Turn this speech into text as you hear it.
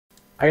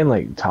I can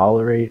like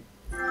tolerate,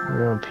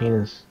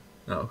 penis.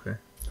 Oh, okay.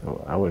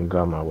 I wouldn't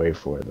go out my way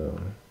for it though.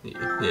 Yeah,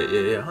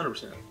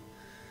 100%.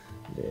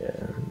 Yeah,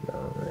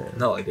 no man.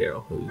 Not like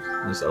Daryl, who's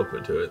just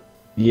open to it.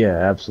 Yeah,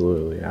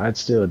 absolutely. I'd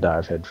still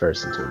dive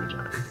headfirst into a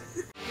vagina.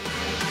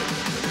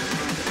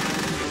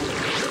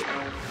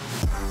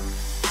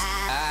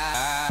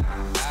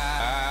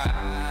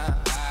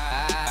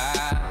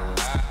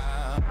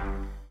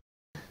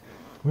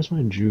 Where's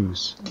my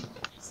juice?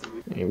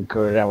 Ain't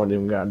coated out with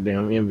them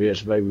goddamn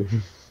MVS, baby.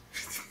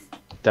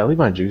 Did I leave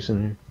my juice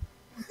in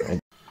here? It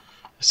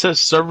says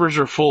servers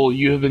are full.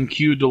 You have been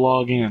queued to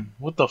log in.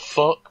 What the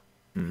fuck?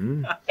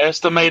 Mm-hmm.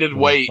 Estimated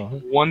wait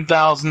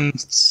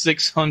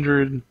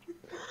 1,600.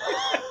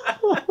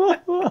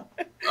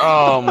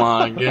 Oh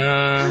my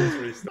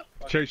god.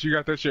 Chase, you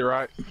got that shit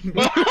right.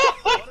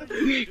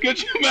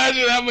 Could you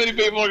imagine how many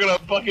people are gonna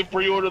fucking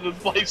pre-order the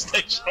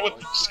PlayStation with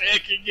the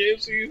check he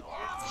gives you?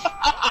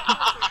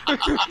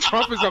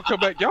 Trump is gonna come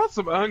back. Y'all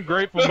some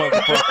ungrateful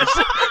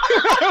motherfuckers.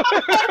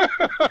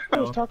 I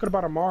was talking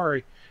about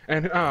Amari,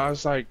 and I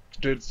was like,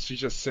 dude, she's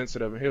just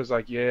sensitive. And he was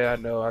like, yeah,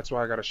 I know. That's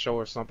why I gotta show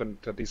her something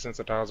to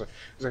desensitize her.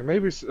 He's like,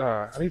 maybe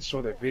I need to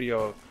show that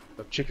video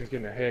of chickens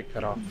getting their head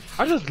cut off.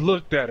 I just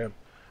looked at him.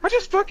 I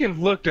just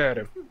fucking looked at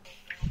him.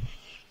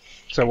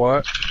 So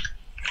what? So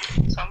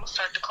I'm gonna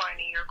start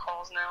declining your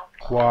calls now.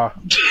 Why?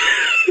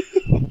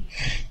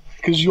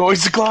 Because you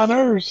always decline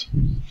hers.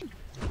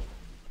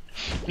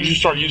 You should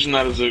start using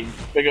that as a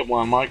pickup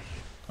line, Mike.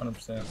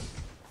 100%.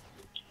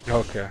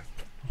 Okay.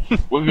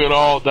 We could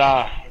all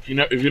die.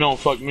 If you don't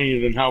fuck me,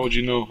 then how would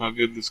you know how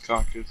good this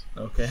cock is?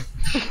 Okay.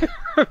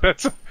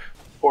 That's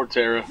Poor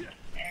Tara.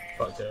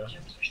 Fuck Tara.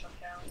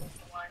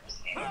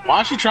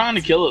 Why is she trying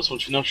to kill us when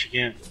she knows she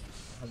can't?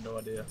 I have no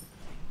idea.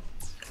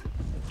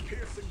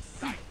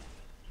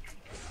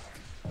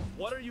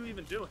 What are you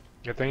even doing?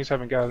 yeah, things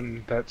haven't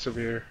gotten that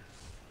severe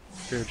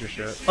here just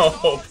yet.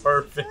 Oh,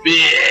 perfect.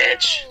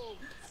 Bitch!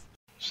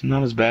 It's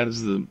not as bad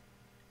as the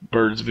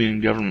birds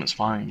being government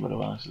spying, but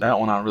that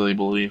one I really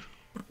believe.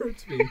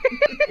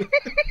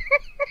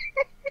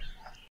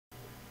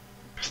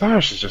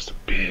 Slash is just a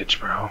bitch,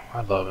 bro.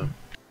 I love him.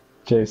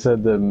 Jay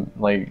said that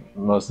like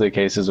most of the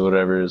cases or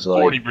whatever is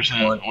like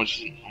 40%,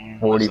 which is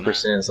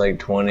 40% is like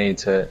 20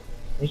 to.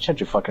 You shut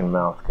your fucking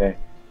mouth, okay?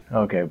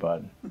 Okay,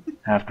 bud.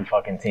 Half the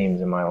fucking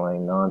team's in my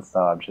lane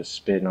non-stop, just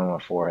spitting on my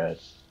forehead.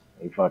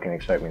 You fucking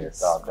expect me to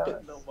stop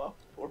that?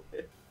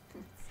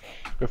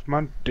 If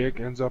my dick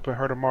ends up in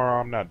her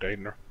tomorrow, I'm not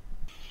dating her.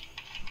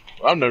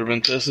 I've never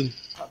been tested.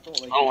 I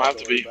don't have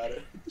to be.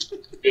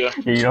 Yeah.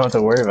 You don't have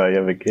to worry about it. You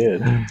have a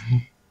kid. I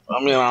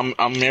mean,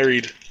 I'm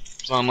married,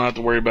 so I don't have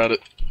to worry about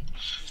it.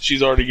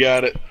 She's already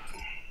got it.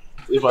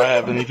 If I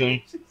have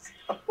anything.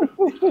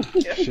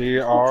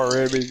 She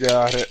already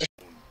got it.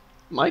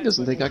 Mike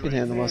doesn't think I can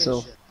handle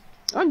myself.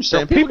 I'm just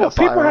saying, So people have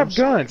firearms.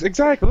 guns.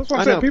 Exactly. That's what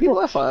I'm saying. People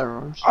have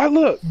firearms. I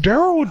look,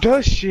 Daryl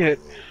does shit,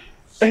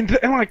 and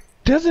like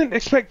doesn't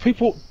expect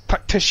people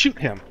to shoot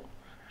him.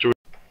 True.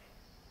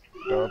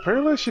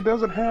 Apparently, she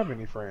doesn't have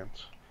any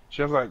friends.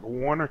 She has like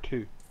one or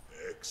two.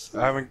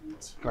 I haven't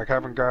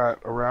got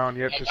around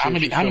yet to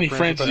see. How many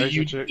friends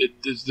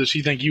does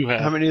she think you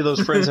have? How many of those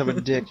friends have a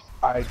dick?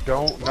 I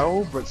don't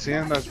know, but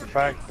seeing the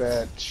fact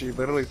that she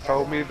literally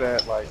told me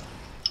that like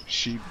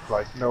she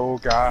no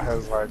guy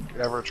has like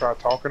ever tried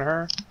talking to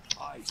her,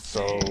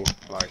 so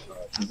like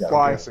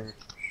guessing.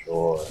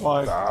 Sure.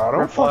 Like, I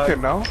don't fucking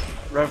know.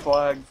 Red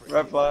flag.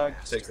 Red flag.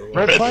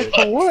 Red flag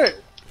for what?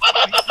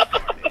 I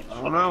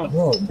don't know.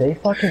 Bro, they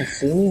fucking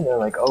see me, they're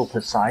like, oh,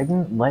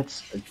 Poseidon,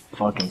 let's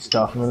fucking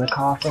stuff him in the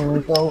coffin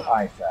and throw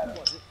ice at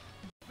him.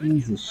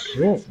 Jesus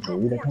shit,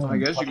 dude. I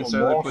guess you could say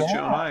they put you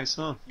on ice,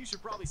 huh? You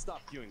should probably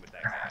stop viewing with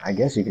that. I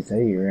guess you could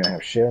say you're gonna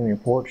have shit on your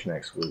porch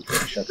next week.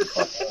 Shut the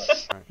fuck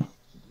up.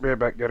 Be right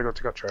back, gotta go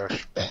take out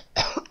trash.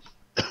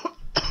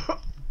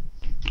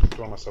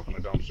 Throw myself in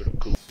the dumpster.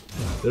 Cool.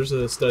 There's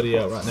a study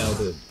out right now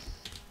that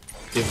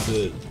gives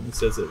it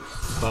says that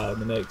by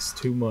the next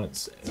 2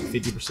 months,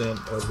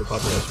 50% of the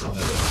population will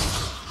have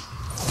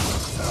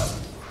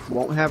it.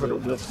 Won't have it or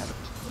will have it.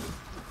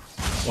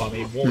 Well, I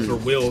mean, won't or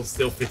will is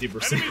still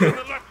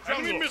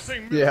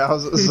 50%. Yeah, I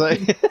was gonna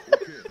say.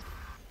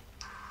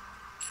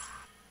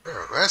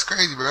 That's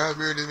crazy, bro. I've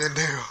been in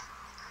Daryl.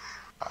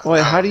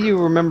 Wait, how do you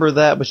remember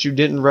that, but you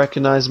didn't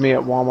recognize me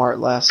at Walmart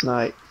last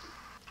night?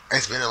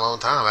 It's been a long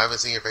time. I haven't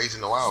seen your face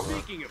in a while,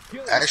 bro.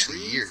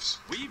 Actually, years.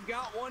 We've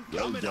got one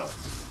coming up.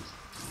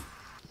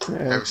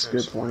 Yeah, that's a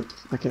good point.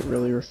 I can't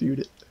really refute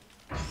it.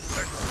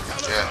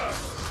 Yeah.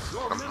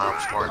 I'm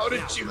smart. How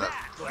did you